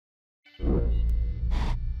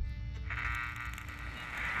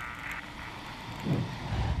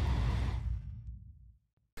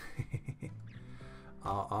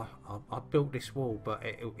I built this wall, but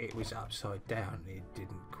it was upside down. It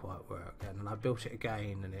didn't quite work, and then I built it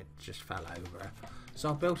again, and it just fell over. So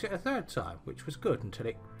I built it a third time, which was good until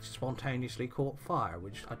it spontaneously caught fire,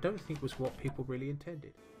 which I don't think was what people really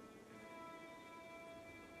intended.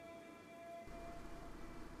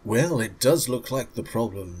 Well, it does look like the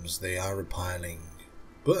problems they are repiling.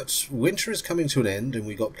 But winter is coming to an end and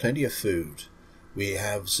we got plenty of food. We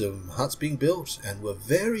have some huts being built and we're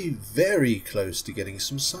very, very close to getting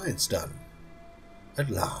some science done. At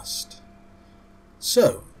last.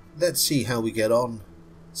 So, let's see how we get on,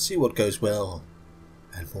 see what goes well,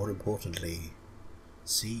 and more importantly,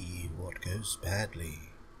 see what goes badly.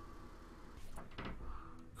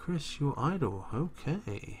 Chris, you're idle.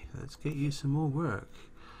 Okay, let's get you some more work.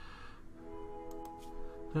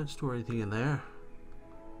 Don't store anything in there.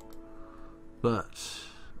 But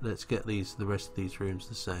let's get the rest of these rooms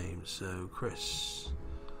the same. So, Chris.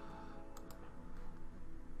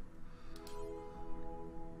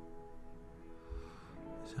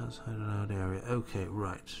 It's outside an allowed area. Okay,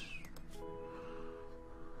 right.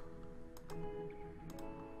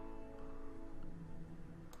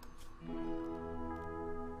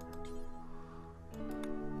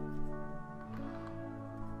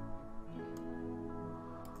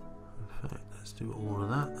 Let's do all of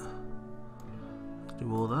that. Let's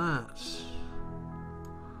do all that.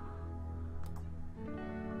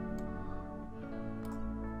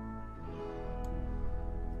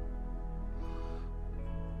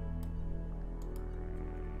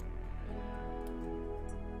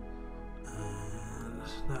 And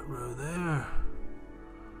that row there.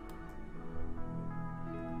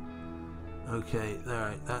 Okay,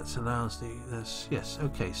 alright, that allows the yes,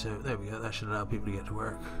 okay, so there we go, that should allow people to get to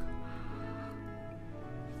work.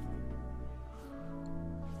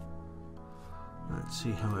 Let's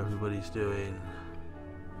see how everybody's doing.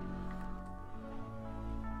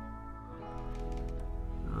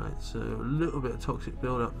 Right, so a little bit of toxic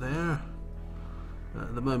build up there.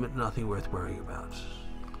 At the moment, nothing worth worrying about.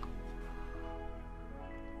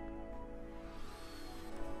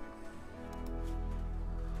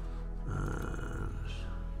 And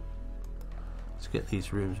let's get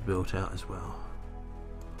these rooms built out as well.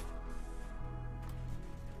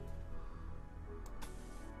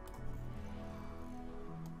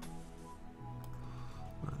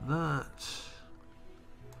 That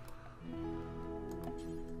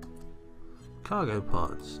cargo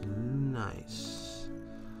pods, nice.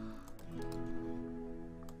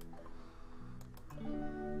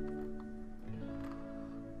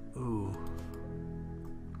 Ooh,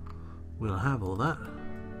 we'll have all that,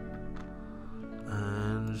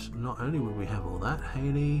 and not only will we have all that,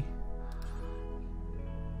 Haley.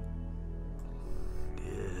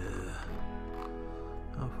 Yeah,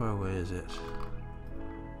 how far away is it?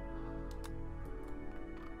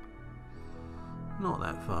 Not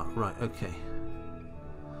that far. Right, okay.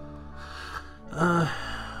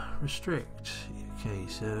 Restrict. Okay,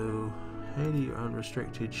 so Haley, you're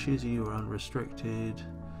unrestricted. Shizzy, you're unrestricted.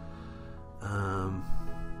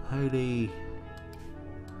 Haley.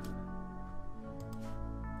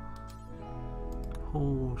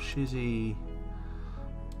 Hall, Shizzy.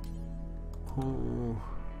 Hall.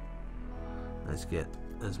 Let's get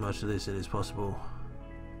as much of this in as possible.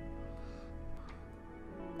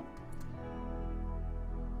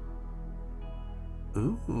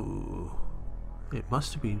 Ooh, it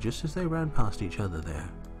must have been just as they ran past each other there.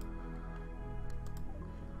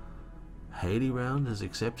 Haley Round has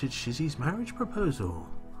accepted Shizzy's marriage proposal.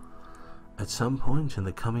 At some point in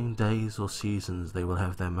the coming days or seasons, they will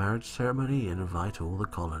have their marriage ceremony and invite all the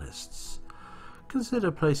colonists.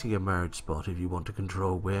 Consider placing a marriage spot if you want to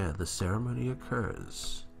control where the ceremony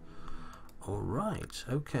occurs. Alright,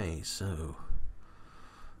 okay, so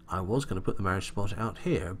I was going to put the marriage spot out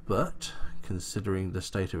here, but considering the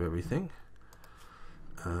state of everything,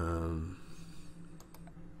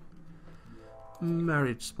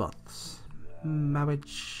 marriage spots,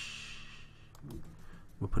 marriage,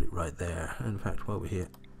 we'll put it right there. In fact, while we're here,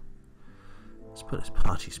 let's put this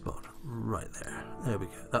party spot right there. There we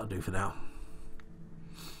go, that'll do for now.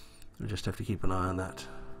 We just have to keep an eye on that.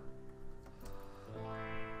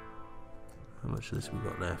 How much of this we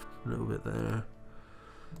got left? A little bit there.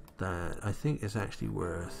 That I think is actually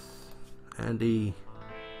worth. Andy,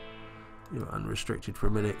 you're unrestricted for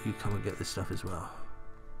a minute. You come and get this stuff as well.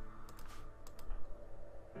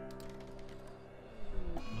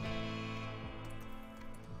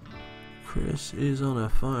 Chris is on a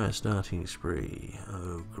fire starting spree.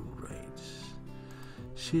 Oh great.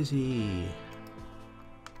 Shizzy.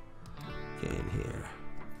 Get in here.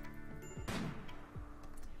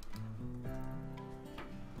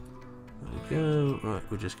 There we go. Right,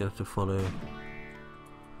 we're just going to have to follow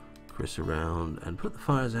Chris around and put the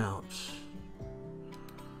fires out.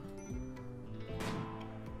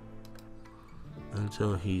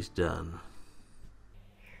 Until he's done.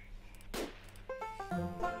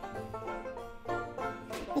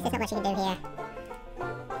 There's not much you can do here.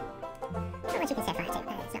 Not much you can set fire to.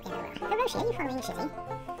 It's not the end of the world. Hiroshi, are you following Shizzy?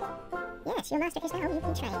 Yes, your master is now. You've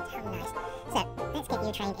been trained. How nice. So, let's get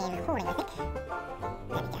you trained in hauling, I think.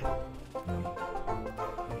 There we go.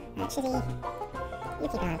 Shizzy, you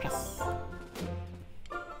keep an eye on Chris.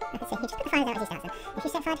 So he just put the fires out as he starts them. If you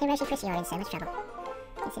set fire to Hiroshi, Chris, you're in so much trouble.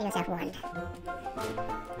 Consider yourself warned.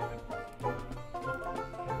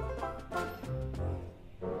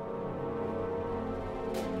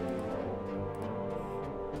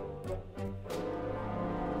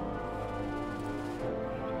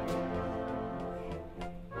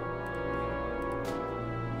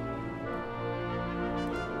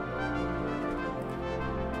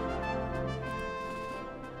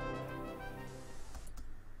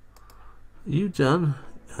 You done?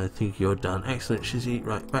 I think you're done. Excellent, Shizzy.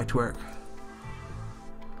 Right, back to work.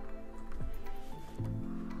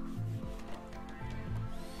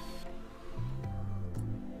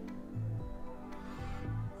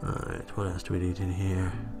 Alright, what else do we need in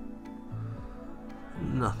here?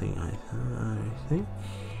 Nothing, I think.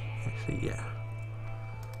 Actually, yeah.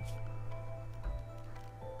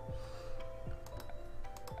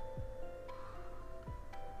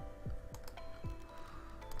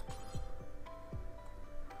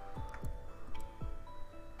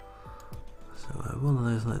 One of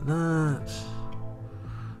those like that,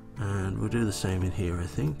 and we'll do the same in here. I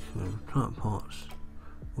think we'll have plant pots.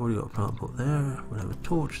 Already got a plant pot there. We'll have a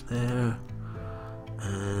torch there,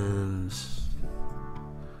 and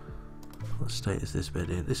what state is this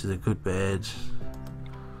bed in? This is a good bed.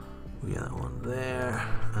 We get that one there,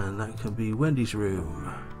 and that can be Wendy's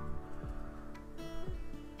room.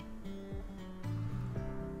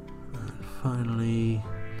 And finally,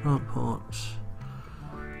 plant pots.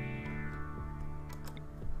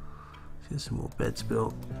 Get some more beds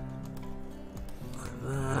built like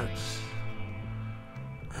that,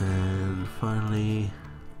 and finally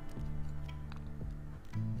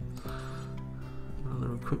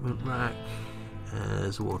another equipment rack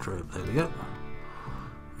as a wardrobe. There we go.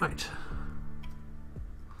 Right,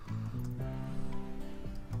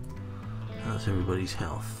 that's everybody's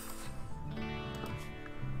health.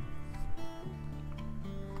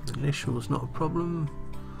 Initials not a problem.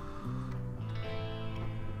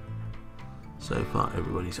 So far,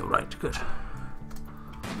 everybody's alright. Good.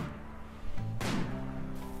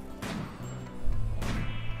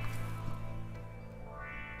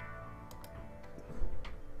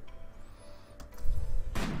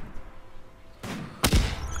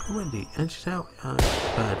 Wendy, edged out.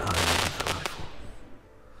 Bad eye.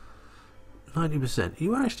 90%.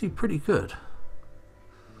 You are actually pretty good.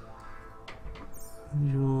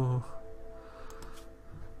 You're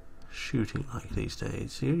shooting like these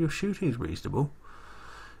days. Your shooting is reasonable.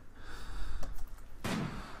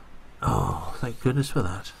 Oh, thank goodness for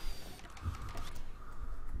that.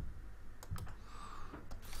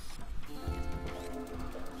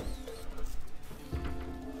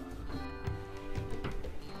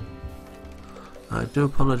 I do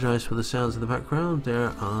apologise for the sounds in the background.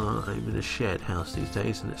 I'm in a shared house these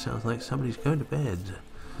days and it sounds like somebody's going to bed,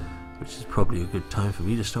 which is probably a good time for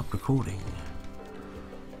me to stop recording.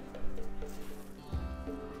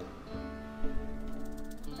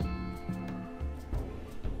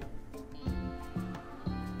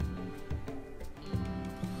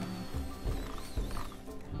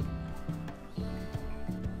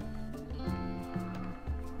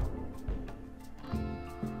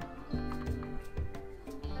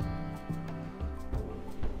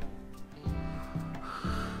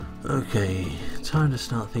 Okay, time to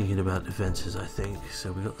start thinking about defences, I think.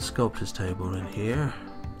 So we've got the sculptor's table in here.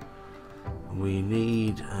 We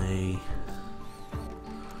need a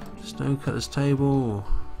stonecutter's table.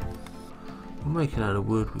 We'll make it out of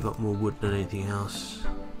wood. We've got more wood than anything else.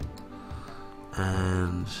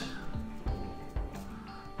 And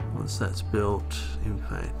once that's built, in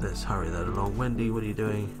fact, let's hurry that along. Wendy, what are you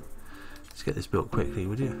doing? Let's get this built quickly,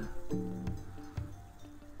 would you?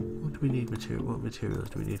 What do we need material? What materials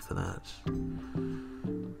do we need for that?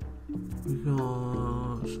 We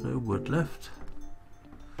got no wood left.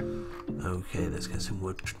 Okay, let's get some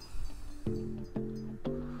wood.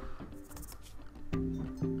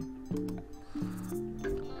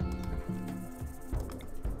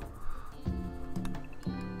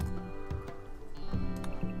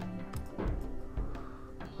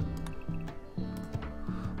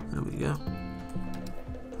 go.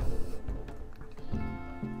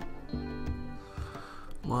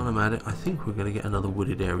 While I'm at it, I think we're going to get another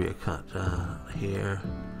wooded area cut here.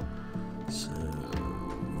 So,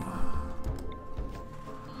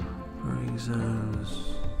 growing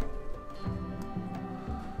zones.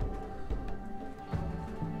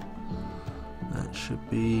 That should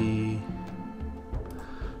be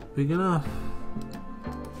big enough.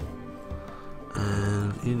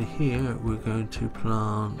 And in here, we're going to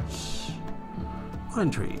plant pine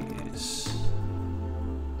trees.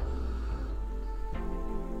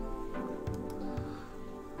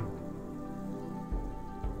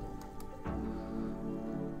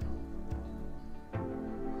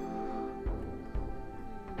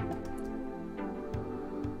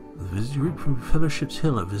 The group from Fellowship's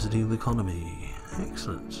Hill are visiting the colony.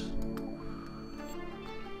 Excellent.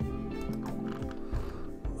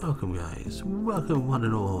 Welcome, guys. Welcome, one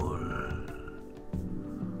and all.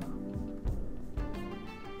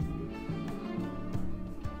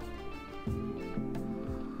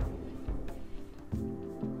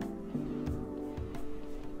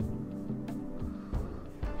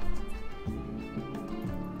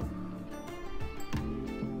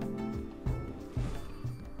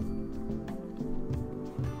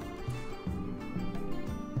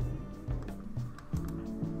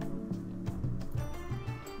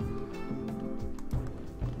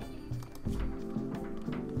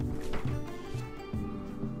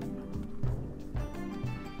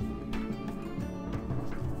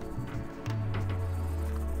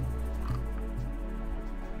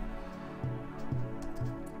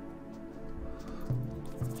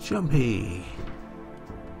 Jumpy.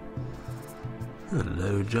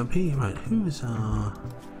 Hello, Jumpy. Right, who's our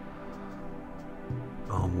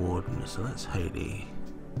warden? So that's Haley.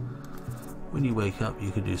 When you wake up,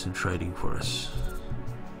 you can do some trading for us.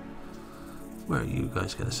 Where are you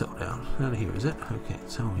guys going to settle down? Down here, is it? Okay.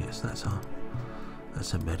 So yes, that's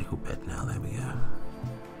a medical bed now. There we go.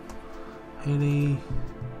 Haley.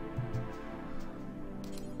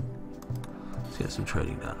 Let's get some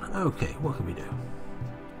trading done. Okay, what can we do?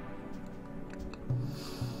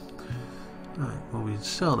 Right, well, we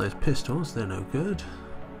sell those pistols, they're no good.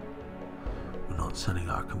 We're not selling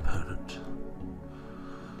our component.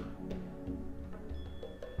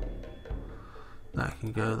 That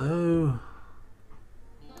can go though.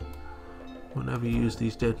 We'll never use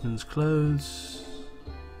these dead men's clothes.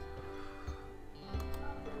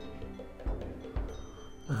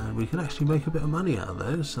 And we can actually make a bit of money out of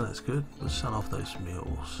those, so that's good. We'll sell off those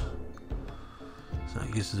mules. So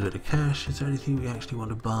that gives us a bit of cash. Is there anything we actually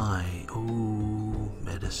want to buy? Oh,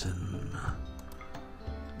 medicine.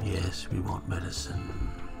 Yes, we want medicine.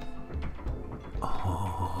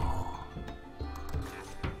 Oh,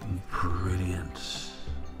 brilliant.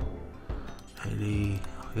 Haley,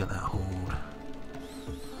 I'll get that hold.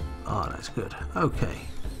 Oh, that's good. Okay.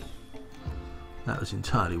 That was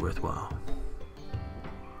entirely worthwhile.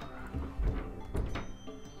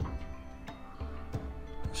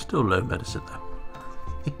 Still low medicine though.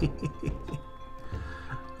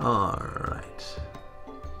 Alright.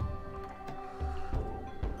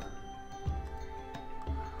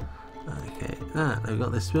 Okay, they've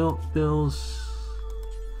got this bills.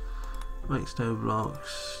 Make stone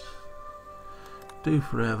blocks. Do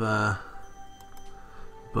forever.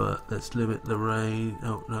 But let's limit the range.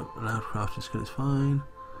 Oh no, allowed crafting skill is fine.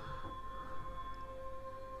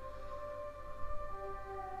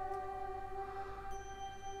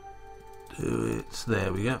 Do it.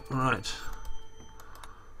 There we go. Right.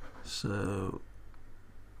 So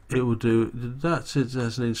it will do. That's it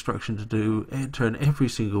as an instruction to do. Turn every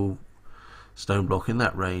single stone block in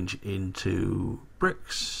that range into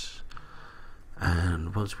bricks.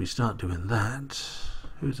 And once we start doing that,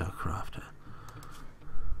 who's our crafter?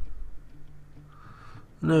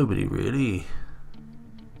 Nobody really.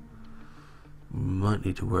 Might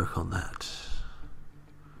need to work on that.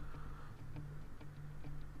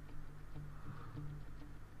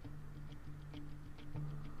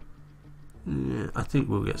 Yeah, I think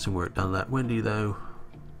we'll get some work done on that. Wendy though,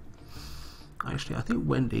 actually I think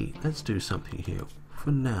Wendy, let's do something here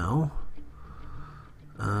for now.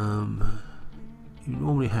 You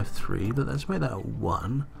normally have 3, but let's make that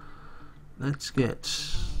 1. Let's get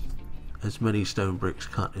as many stone bricks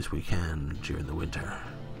cut as we can during the winter.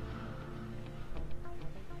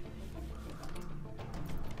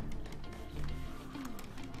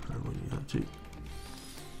 And when you have to,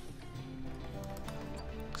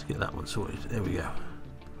 let's get that one sorted. There we go.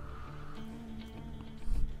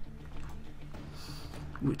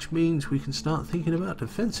 Which means we can start thinking about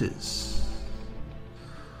defences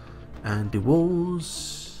and the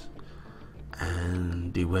walls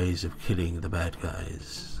handy ways of killing the bad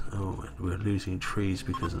guys. Oh, and we're losing trees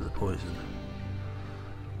because of the poison.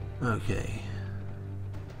 Okay.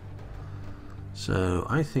 So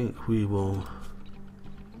I think we will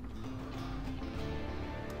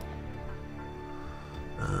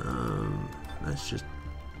let's just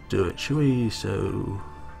do it, shall we? So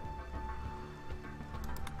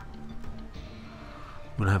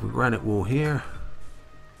we'll have a granite wall here,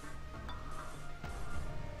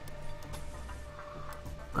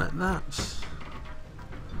 like that,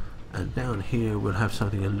 and down here we'll have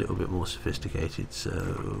something a little bit more sophisticated,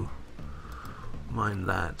 so mind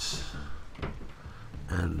that.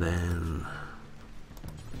 And then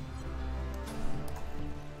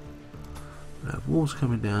we have walls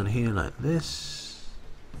coming down here like this.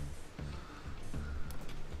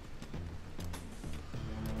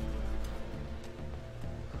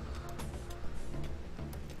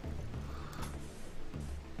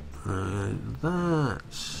 And that.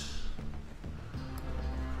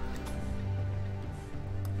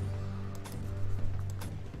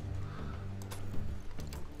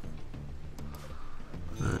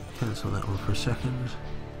 Cancel that one for a second.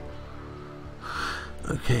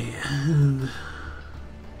 Okay, and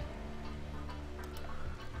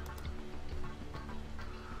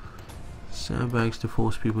sandbags to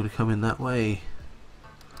force people to come in that way.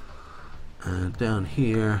 And down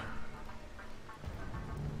here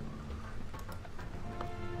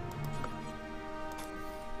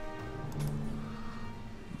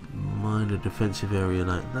minor defensive area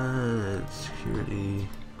like that. Security.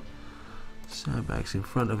 Sandbags in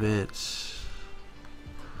front of it,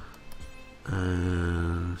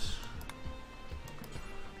 and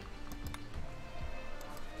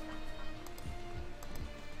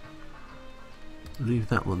leave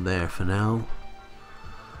that one there for now.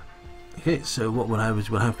 Okay, so what we'll have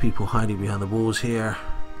is we'll have people hiding behind the walls here,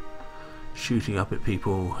 shooting up at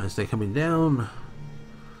people as they're coming down,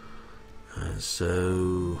 and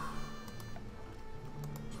so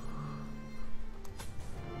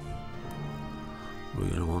we're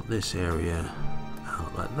going to want this area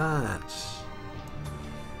out like that.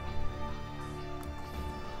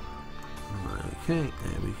 Okay,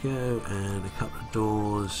 there we go, and a couple of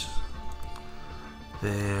doors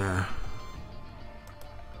there,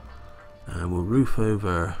 and we'll roof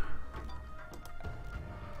over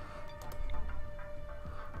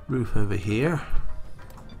here.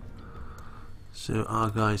 So our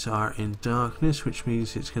guys are in darkness, which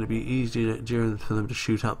means it's going to be easier for them to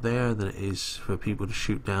shoot up there than it is for people to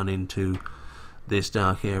shoot down into this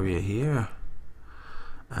dark area here.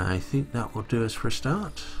 I think that will do us for a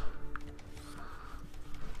start.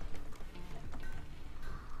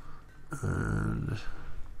 And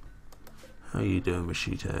how are you doing,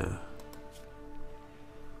 Machito?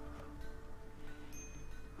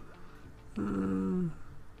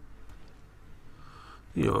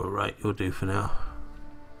 You're alright, you'll do for now.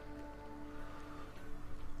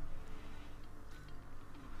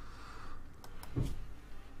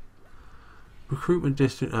 Recruitment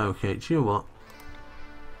distance. Oh, okay, do you know what?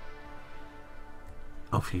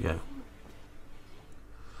 Off you go.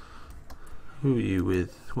 Who are you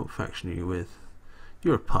with? What faction are you with?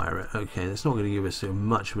 You're a pirate. Okay, that's not going to give us so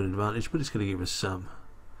much of an advantage, but it's going to give us some.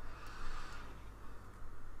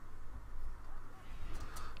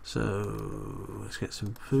 So let's get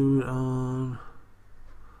some food on.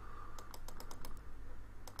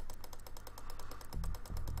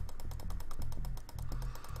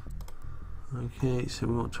 Okay, so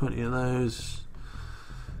we want 20 of those.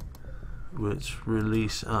 Let's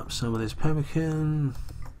release up some of this pemmican.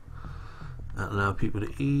 That'll allow people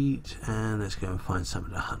to eat, and let's go and find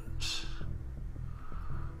something to hunt.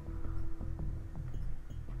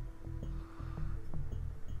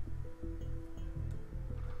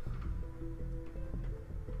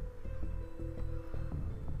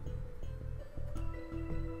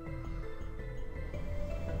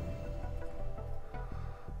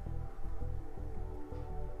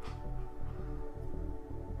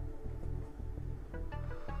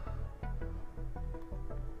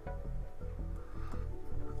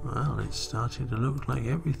 Well, it's starting to look like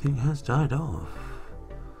everything has died off.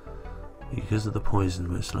 Because of the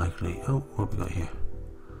poison, most likely. Oh, what have we got here?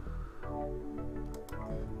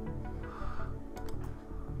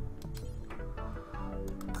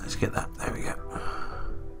 Let's get that. There we go.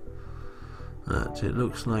 It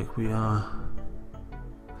looks like we are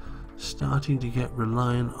starting to get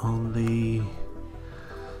reliant on the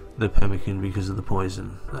pemmican because of the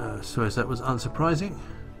poison. So that was unsurprising.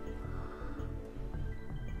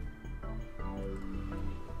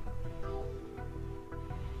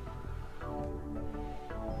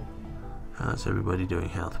 How's everybody doing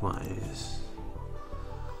health-wise?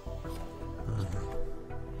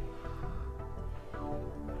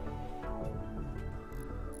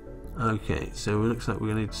 Okay, so it looks like we're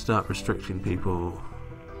going to need to start restricting people.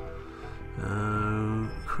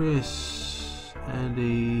 Chris,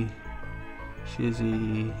 Andy,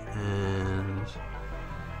 Shizzy, and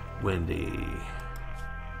Wendy.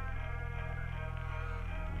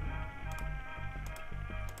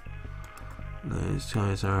 Those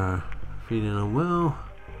guys are feeling unwell.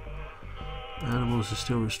 Animals are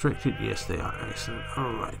still restricted. Yes, they are. Excellent.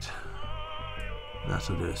 Alright.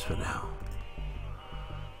 That'll do us for now.